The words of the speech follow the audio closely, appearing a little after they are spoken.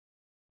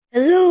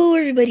Hello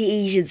everybody,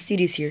 Asian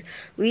Studios here.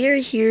 We are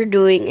here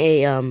doing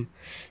a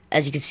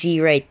as you can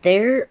see right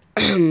there,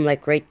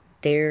 like right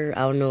there,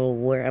 I don't know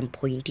where I'm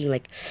pointing,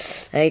 like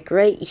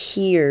right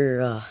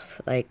here,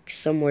 like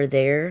somewhere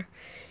there.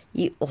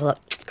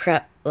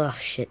 Crap, oh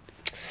shit.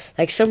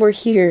 Like somewhere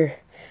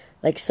here.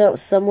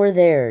 Somewhere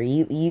there.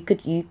 You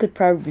could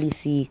probably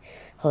see,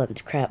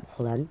 hold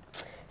on.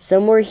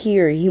 Somewhere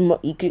here,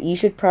 you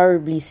should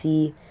probably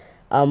see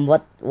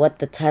what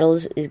the title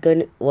is going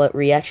to, what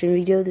reaction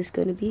video this is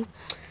going to be.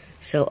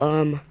 So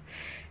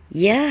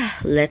yeah,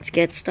 let's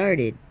get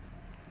started.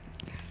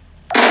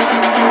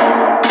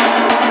 Oh,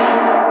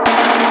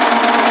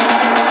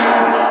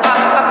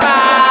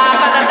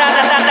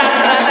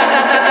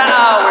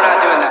 we're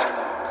not doing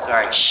that.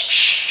 Sorry.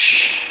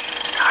 Shh.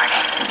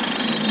 Starting.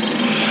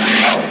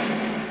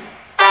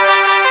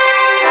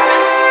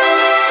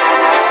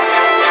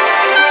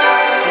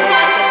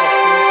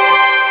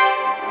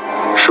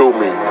 Show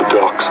me the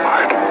dark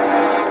side,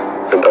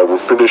 and I will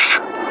finish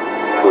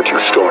what you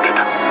started.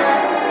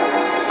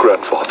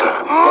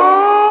 Grandfather.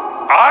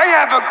 I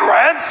have a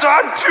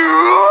grandson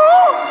too?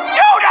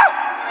 Yoda!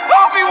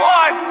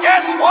 Obi-Wan!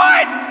 Guess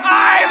what?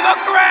 I'm a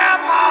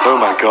grandpa! Oh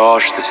my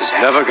gosh, this is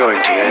never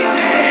going to end.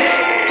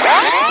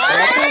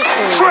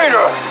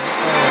 Traitor!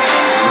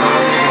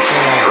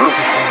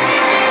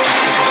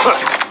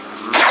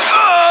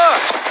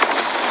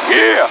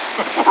 Yeah!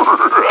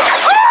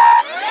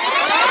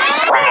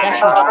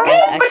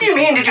 What do you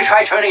mean, did you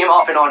try turning him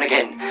off and on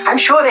again? I'm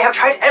sure they have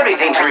tried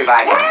everything to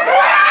revive him.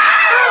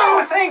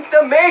 Oh, thank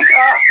the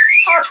Maker!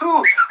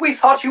 R2, we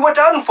thought you were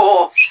done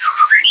for.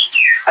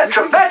 A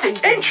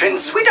dramatic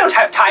entrance. We don't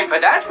have time for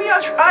that. We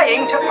are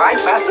trying to find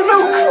Master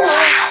Luke.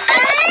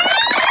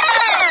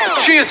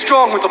 She is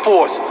strong with the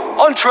Force,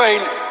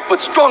 untrained,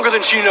 but stronger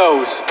than she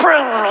knows.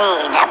 Bring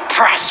me the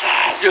precious!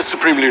 Yes,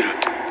 Supreme Leader.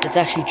 That's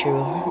actually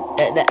true.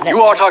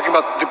 You are talking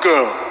about the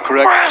girl,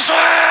 correct?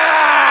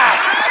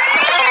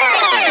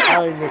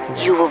 I'll admit to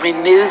that. You will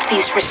remove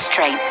these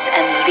restraints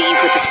and leave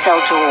with the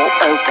cell door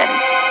open.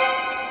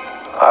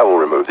 I will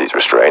remove these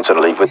restraints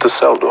and leave with the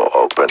cell door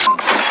open.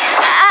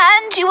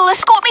 And you will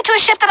escort me to a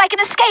ship that I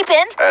can escape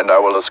in? And I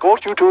will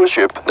escort you to a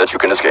ship that you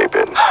can escape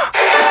in.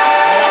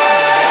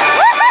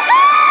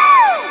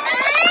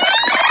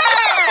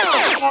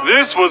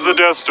 This was the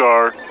Death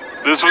Star.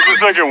 This was the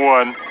second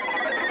one.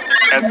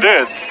 And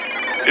this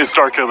is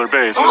Starkiller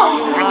Base.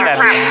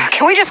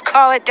 Can we just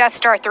call it Death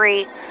Star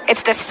 3?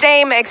 It's the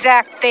same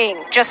exact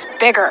thing, just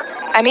bigger.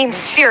 I mean,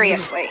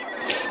 seriously.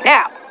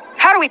 Now,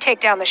 how do we take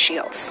down the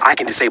shields? I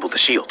can disable the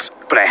shields,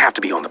 but I have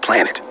to be on the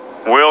planet.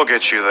 We'll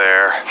get you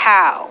there.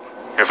 How?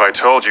 If I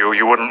told you,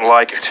 you wouldn't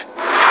like it.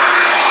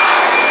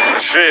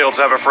 The shields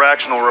have a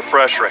fractional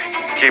refresh rate.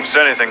 Keeps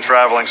anything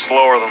traveling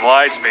slower than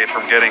light speed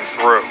from getting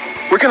through.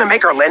 We're gonna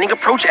make our landing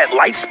approach at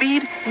light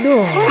speed?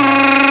 No.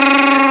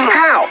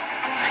 How?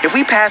 If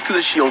we pass through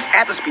the shields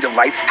at the speed of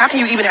light, how can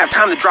you even have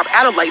time to drop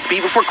out of light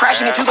speed before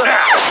crashing into the...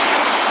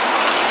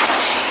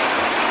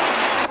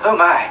 Oh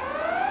my.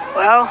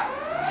 Well,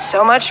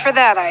 so much for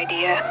that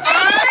idea.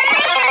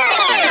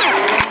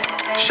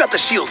 Shut the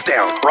shields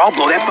down, or I'll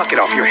blow that bucket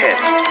off your head.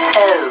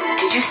 Oh,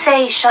 did you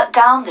say shut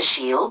down the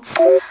shields?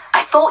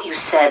 I thought you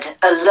said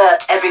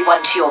alert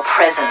everyone to your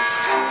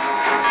presence.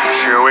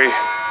 Chewie,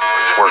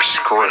 we're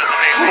screwed.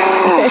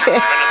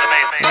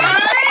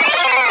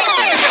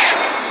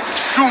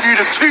 You need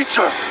a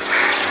teacher!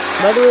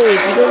 By the way,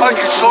 if you I guys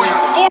can show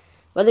you.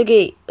 by the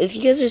way, if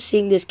you guys are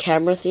seeing this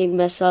camera thing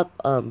mess up,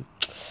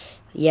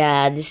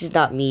 yeah, this is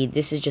not me.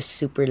 This is just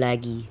super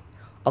laggy.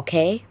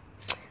 Okay?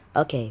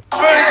 Okay.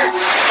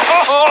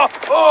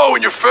 Oh,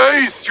 in your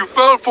face! You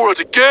fell for it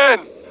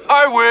again!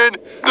 I win!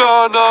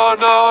 No.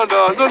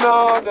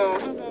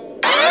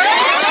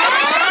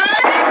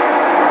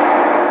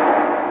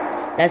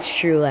 That's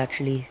true,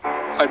 actually.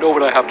 I know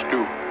what I have to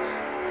do,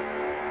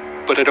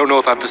 but I don't know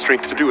if I have the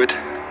strength to do it.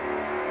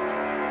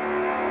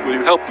 Will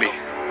you help me?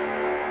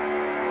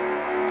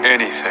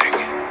 Anything.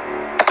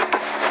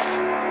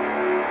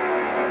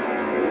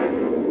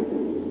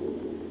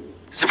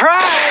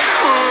 Surprise!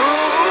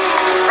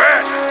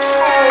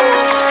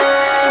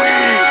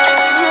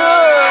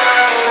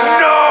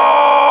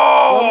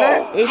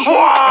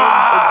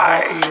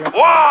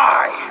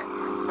 Why?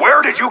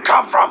 Where did you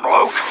come from,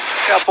 Luke?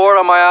 Got bored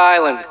on my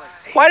island.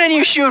 Why didn't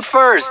you shoot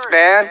first,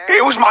 man?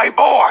 He was my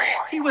boy.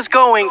 He was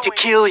going to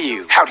kill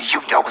you. How do you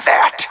know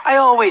that? I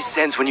always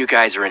sense when you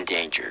guys are in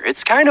danger.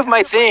 It's kind of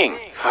my thing.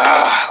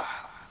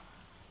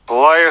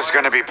 Leia's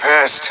gonna be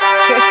pissed. I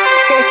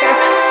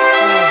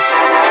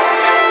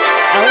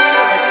don't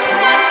know, that's kind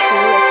of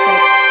true,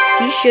 except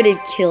he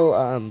shouldn't kill,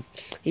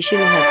 he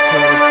shouldn't have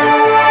killed the person.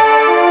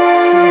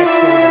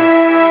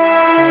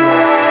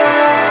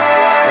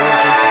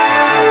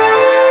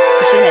 He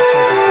should have killed He should have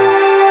killed him.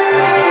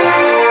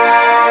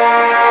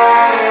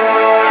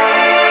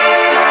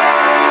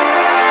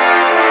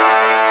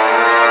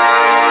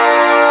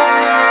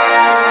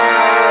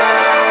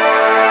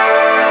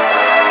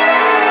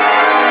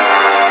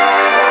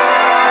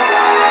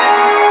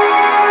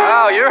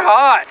 Wow, you're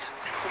hot.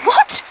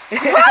 What?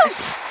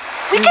 Gross!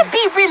 We can can't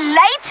be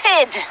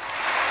related.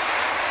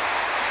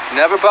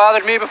 Never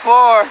bothered me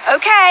before.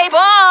 Okay,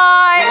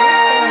 bye.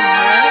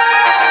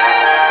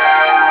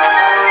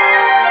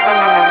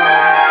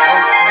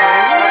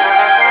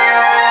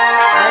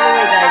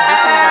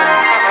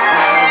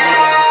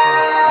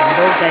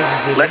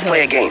 Let's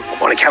play a game.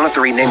 On a count of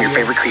 3, name your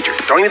favorite creature.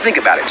 Don't even think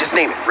about it. Just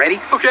name it. Ready?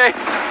 Okay.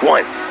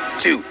 1,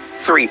 2,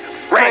 3.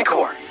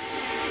 Rancor.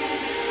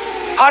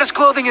 Hottest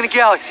clothing in the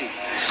galaxy.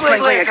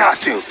 Slave Leia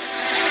costume.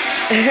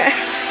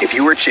 If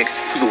you were a chick,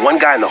 who's the one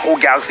guy in the whole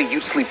galaxy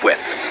you'd sleep with?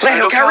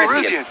 Lando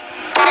Calrissian.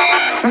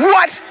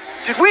 What?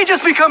 Did we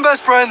just become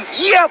best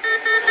friends? Yep.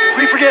 Did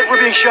we forget we're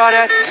being shot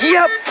at?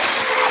 Yep.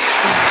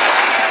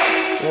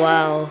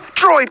 Wow.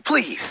 Droid,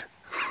 please.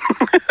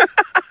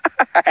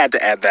 I had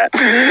to add that.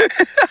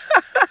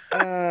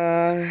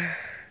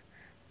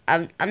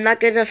 I'm not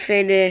gonna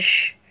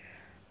finish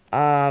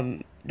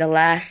the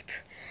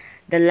last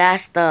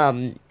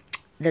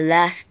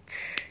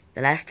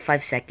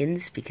 5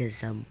 seconds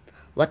because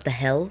what the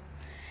hell?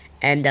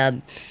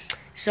 And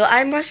so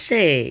I must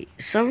say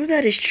some of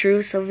that is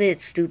true, some of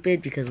it's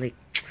stupid because like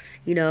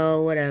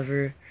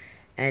whatever.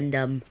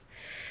 And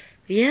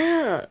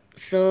yeah,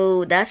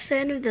 so that's the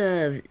end of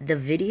the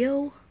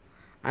video.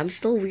 I'm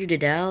still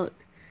weirded out.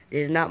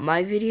 This is not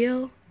my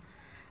video.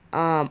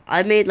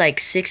 I made like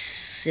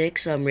six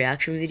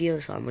reaction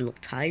videos, so I'm a little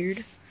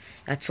tired.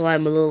 That's why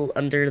I'm a little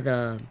under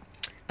the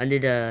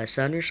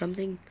sun or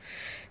something.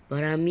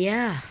 But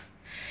yeah.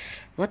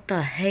 What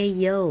the hey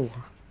yo.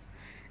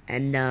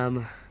 And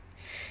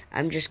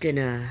I'm just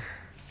gonna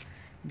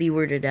be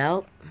weirded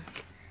out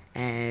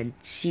and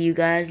see you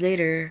guys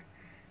later.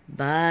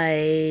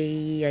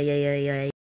 Bye.